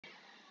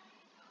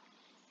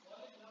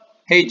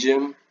Hey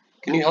Jim,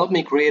 can you help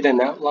me create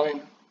an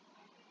outline?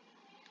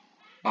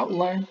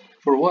 Outline?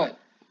 For what?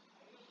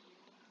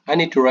 I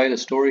need to write a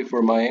story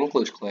for my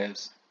English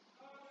class.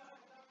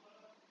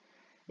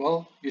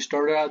 Well, you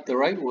started out the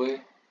right way.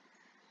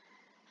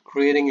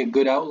 Creating a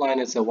good outline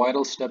is a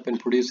vital step in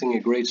producing a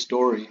great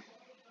story.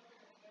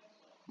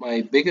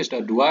 My biggest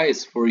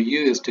advice for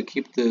you is to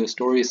keep the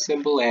story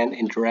simple and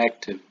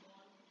interactive.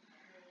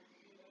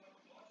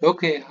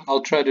 Okay,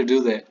 I'll try to do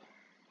that.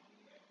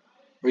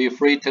 Are you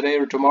free today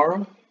or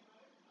tomorrow?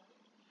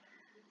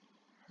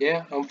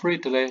 Yeah, I'm free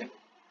today.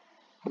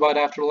 How about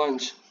after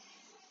lunch?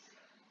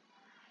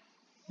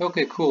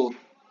 Okay, cool.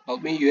 I'll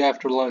meet you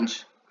after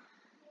lunch.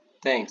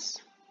 Thanks.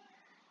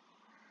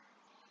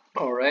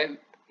 Alright,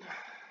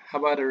 how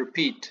about a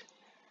repeat?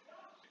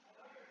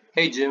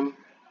 Hey Jim,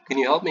 can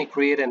you help me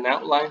create an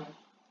outline?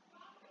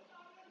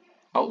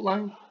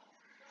 Outline?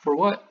 For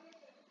what?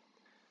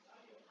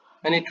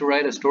 I need to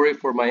write a story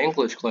for my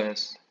English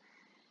class.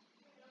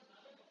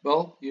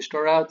 Well, you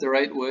start out the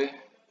right way.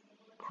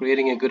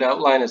 Creating a good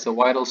outline is a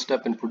vital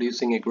step in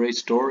producing a great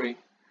story.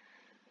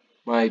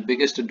 My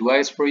biggest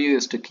advice for you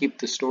is to keep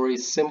the story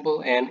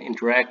simple and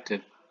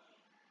interactive.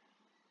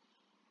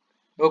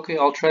 Okay,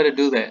 I'll try to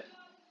do that.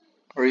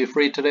 Are you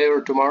free today or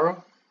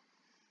tomorrow?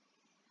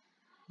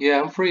 Yeah,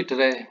 I'm free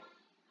today.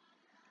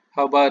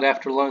 How about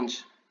after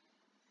lunch?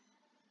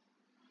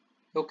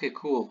 Okay,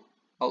 cool.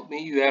 I'll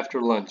meet you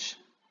after lunch.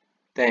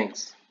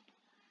 Thanks.